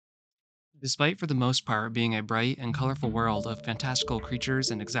Despite for the most part being a bright and colorful world of fantastical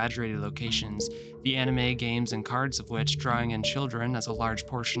creatures and exaggerated locations, the anime, games, and cards of which drawing in children as a large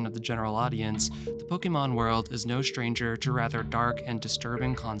portion of the general audience, the Pokemon world is no stranger to rather dark and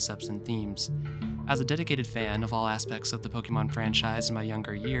disturbing concepts and themes. As a dedicated fan of all aspects of the Pokemon franchise in my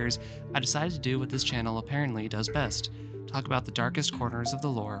younger years, I decided to do what this channel apparently does best: talk about the darkest corners of the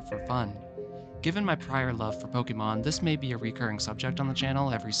lore for fun. Given my prior love for Pokemon, this may be a recurring subject on the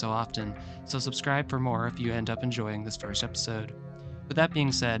channel every so often, so subscribe for more if you end up enjoying this first episode. With that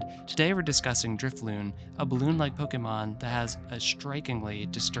being said, today we're discussing Drifloon, a balloon like Pokemon that has a strikingly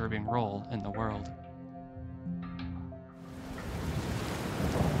disturbing role in the world.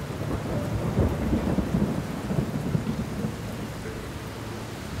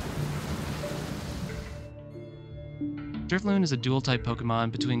 Drifloon is a dual type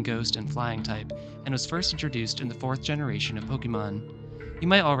Pokemon between Ghost and Flying type, and was first introduced in the 4th generation of Pokemon. You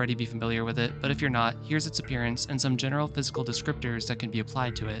might already be familiar with it, but if you're not, here's its appearance and some general physical descriptors that can be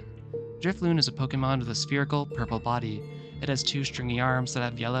applied to it. Drifloon is a Pokemon with a spherical, purple body. It has two stringy arms that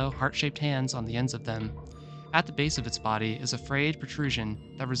have yellow, heart-shaped hands on the ends of them. At the base of its body is a frayed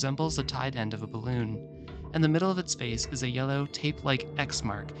protrusion that resembles the tied end of a balloon. In the middle of its face is a yellow, tape-like X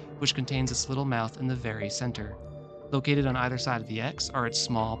mark, which contains its little mouth in the very center. Located on either side of the X are its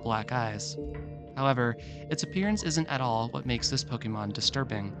small, black eyes. However, its appearance isn't at all what makes this Pokemon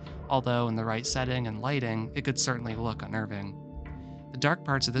disturbing, although in the right setting and lighting, it could certainly look unnerving. The dark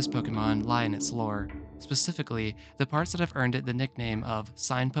parts of this Pokemon lie in its lore, specifically the parts that have earned it the nickname of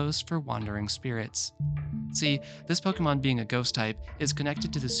Signpost for Wandering Spirits. See, this Pokemon being a ghost type is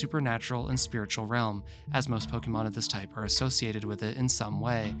connected to the supernatural and spiritual realm, as most Pokemon of this type are associated with it in some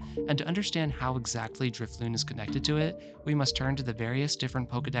way, and to understand how exactly Drifloon is connected to it, we must turn to the various different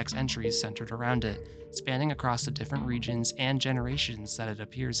Pokedex entries centered around it, spanning across the different regions and generations that it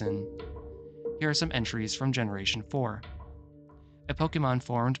appears in. Here are some entries from Generation 4. A Pokemon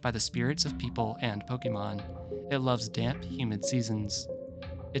formed by the spirits of people and Pokemon. It loves damp, humid seasons.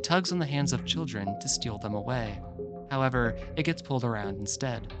 It tugs on the hands of children to steal them away. However, it gets pulled around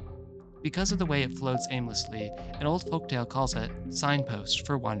instead. Because of the way it floats aimlessly, an old folktale calls it Signpost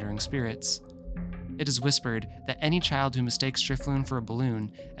for Wandering Spirits. It is whispered that any child who mistakes Drifloon for a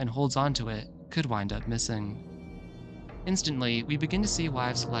balloon and holds onto it could wind up missing. Instantly, we begin to see why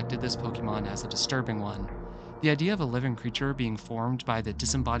I've selected this Pokemon as a disturbing one. The idea of a living creature being formed by the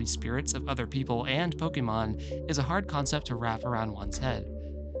disembodied spirits of other people and Pokemon is a hard concept to wrap around one's head.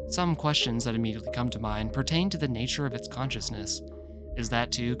 Some questions that immediately come to mind pertain to the nature of its consciousness. Is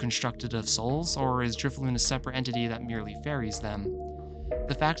that too constructed of souls, or is Drifloon a separate entity that merely ferries them?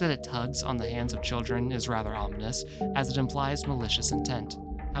 The fact that it tugs on the hands of children is rather ominous, as it implies malicious intent.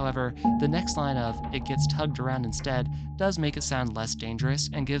 However, the next line of "it gets tugged around instead" does make it sound less dangerous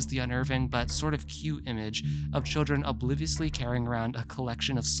and gives the unnerving but sort of cute image of children obliviously carrying around a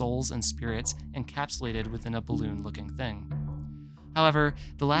collection of souls and spirits encapsulated within a balloon-looking thing. However,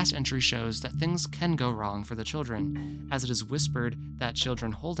 the last entry shows that things can go wrong for the children, as it is whispered that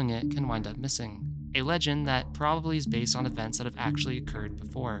children holding it can wind up missing, a legend that probably is based on events that have actually occurred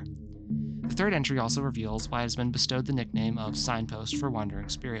before. The third entry also reveals why it has been bestowed the nickname of Signpost for Wandering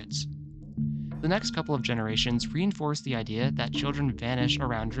Spirits. The next couple of generations reinforce the idea that children vanish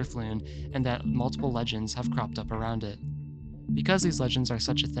around Drifloon and that multiple legends have cropped up around it. Because these legends are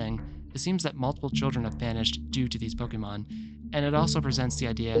such a thing, it seems that multiple children have vanished due to these Pokemon, and it also presents the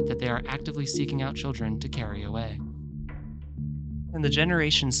idea that they are actively seeking out children to carry away. In the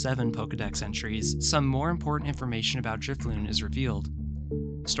Generation 7 Pokedex entries, some more important information about Drifloon is revealed.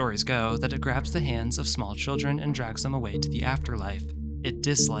 Stories go that it grabs the hands of small children and drags them away to the afterlife. It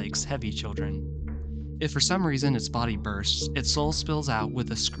dislikes heavy children. If for some reason its body bursts, its soul spills out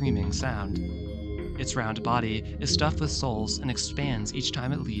with a screaming sound. Its round body is stuffed with souls and expands each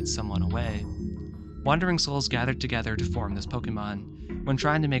time it leads someone away. Wandering souls gathered together to form this Pokemon. When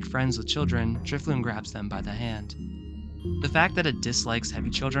trying to make friends with children, Drifloon grabs them by the hand. The fact that it dislikes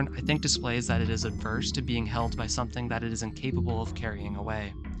heavy children, I think, displays that it is averse to being held by something that it is incapable of carrying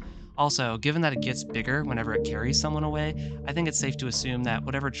away. Also, given that it gets bigger whenever it carries someone away, I think it's safe to assume that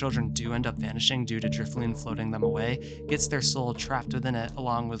whatever children do end up vanishing due to Drifloon floating them away gets their soul trapped within it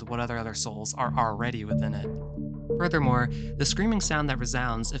along with what other souls are already within it. Furthermore, the screaming sound that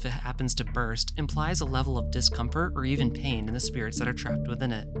resounds if it happens to burst implies a level of discomfort or even pain in the spirits that are trapped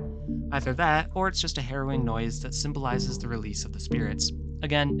within it. Either that, or it's just a harrowing noise that symbolizes the release of the spirits.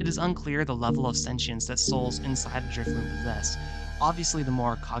 Again, it is unclear the level of sentience that souls inside a Drifloon possess. Obviously, the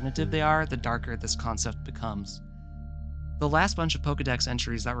more cognitive they are, the darker this concept becomes. The last bunch of Pokedex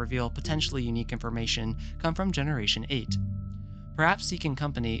entries that reveal potentially unique information come from Generation 8. Perhaps seeking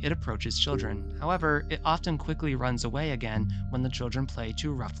company, it approaches children. However, it often quickly runs away again when the children play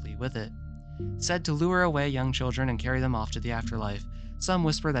too roughly with it. Said to lure away young children and carry them off to the afterlife. Some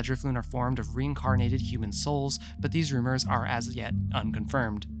whisper that Drifloon are formed of reincarnated human souls, but these rumors are as yet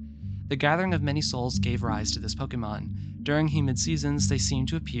unconfirmed. The gathering of many souls gave rise to this Pokemon. During humid seasons, they seem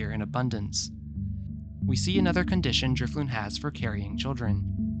to appear in abundance. We see another condition Drifloon has for carrying children.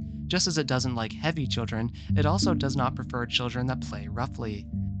 Just as it doesn't like heavy children, it also does not prefer children that play roughly.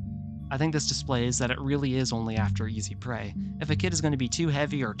 I think this displays that it really is only after easy prey. If a kid is going to be too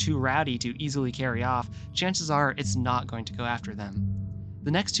heavy or too rowdy to easily carry off, chances are it's not going to go after them.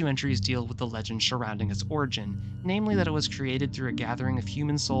 The next two entries deal with the legend surrounding its origin, namely that it was created through a gathering of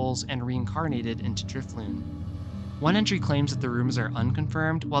human souls and reincarnated into Drifloon. One entry claims that the rumors are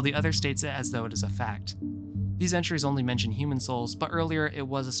unconfirmed, while the other states it as though it is a fact. These entries only mention human souls, but earlier it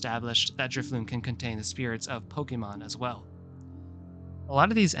was established that Drifloon can contain the spirits of Pokemon as well. A lot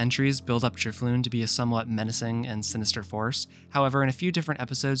of these entries build up Drifloon to be a somewhat menacing and sinister force. However, in a few different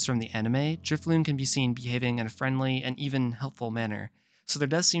episodes from the anime, Drifloon can be seen behaving in a friendly and even helpful manner. So there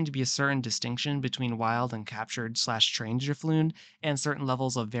does seem to be a certain distinction between wild and captured/trained Drifloon, and certain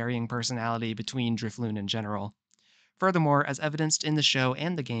levels of varying personality between Drifloon in general. Furthermore, as evidenced in the show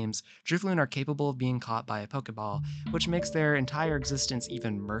and the games, Drifloon are capable of being caught by a Pokeball, which makes their entire existence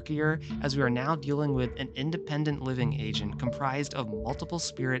even murkier, as we are now dealing with an independent living agent comprised of multiple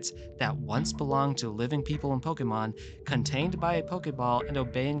spirits that once belonged to living people and Pokemon, contained by a Pokeball and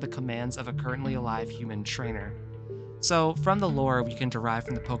obeying the commands of a currently alive human trainer. So, from the lore we can derive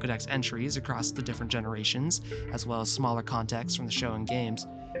from the Pokedex entries across the different generations, as well as smaller context from the show and games,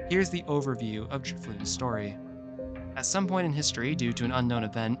 here's the overview of Drifloon's story. At some point in history, due to an unknown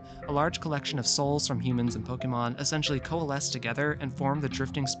event, a large collection of souls from humans and Pokemon essentially coalesced together and formed the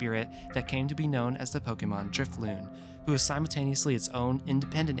drifting spirit that came to be known as the Pokemon Drifloon, who is simultaneously its own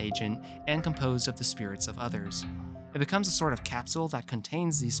independent agent and composed of the spirits of others. It becomes a sort of capsule that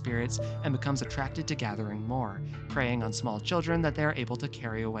contains these spirits and becomes attracted to gathering more, preying on small children that they are able to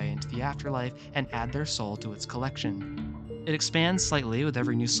carry away into the afterlife and add their soul to its collection. It expands slightly with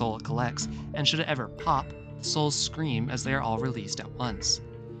every new soul it collects, and should it ever pop, the souls scream as they are all released at once.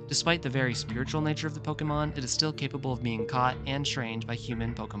 Despite the very spiritual nature of the Pokemon, it is still capable of being caught and trained by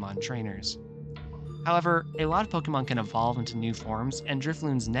human Pokemon trainers. However, a lot of Pokemon can evolve into new forms, and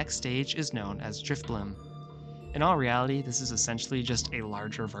Drifloon's next stage is known as Drifblim. In all reality, this is essentially just a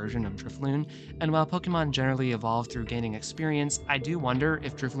larger version of Drifloon, and while Pokemon generally evolve through gaining experience, I do wonder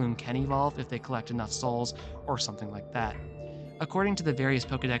if Drifloon can evolve if they collect enough souls or something like that. According to the various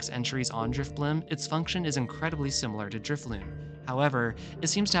Pokedex entries on Drifblim, its function is incredibly similar to Drifloon. However, it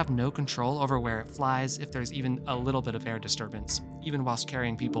seems to have no control over where it flies if there's even a little bit of air disturbance, even whilst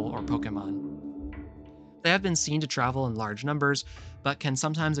carrying people or Pokemon. They have been seen to travel in large numbers, but can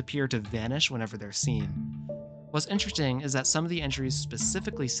sometimes appear to vanish whenever they're seen. What's interesting is that some of the entries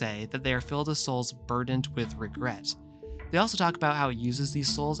specifically say that they are filled with souls burdened with regret. They also talk about how it uses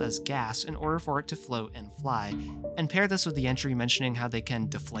these souls as gas in order for it to float and fly, and pair this with the entry mentioning how they can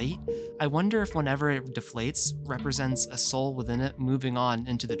deflate. I wonder if whenever it deflates represents a soul within it moving on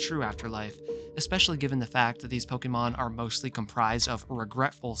into the true afterlife, especially given the fact that these Pokemon are mostly comprised of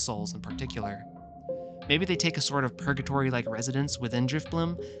regretful souls in particular. Maybe they take a sort of purgatory-like residence within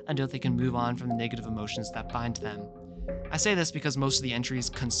Drifblim until they can move on from the negative emotions that bind them. I say this because most of the entries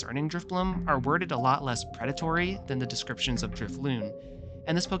concerning Drifblim are worded a lot less predatory than the descriptions of Drifloon,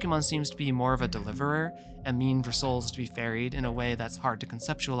 and this Pokemon seems to be more of a deliverer, a mean for souls to be ferried in a way that's hard to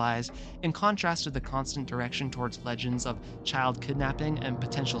conceptualize, in contrast to the constant direction towards legends of child kidnapping and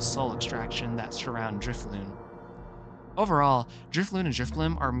potential soul extraction that surround Drifloon. Overall, Drifloon and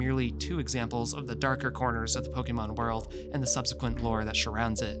Drifblim are merely two examples of the darker corners of the Pokemon world and the subsequent lore that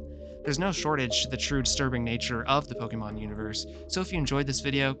surrounds it. There's no shortage to the true disturbing nature of the Pokemon universe, so if you enjoyed this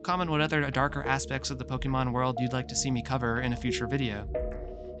video, comment what other darker aspects of the Pokemon world you'd like to see me cover in a future video.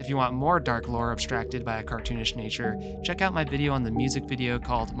 If you want more dark lore abstracted by a cartoonish nature, check out my video on the music video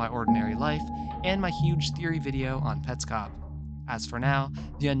called My Ordinary Life, and my huge theory video on Petscop. As for now,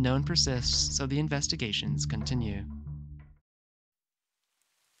 the unknown persists, so the investigations continue.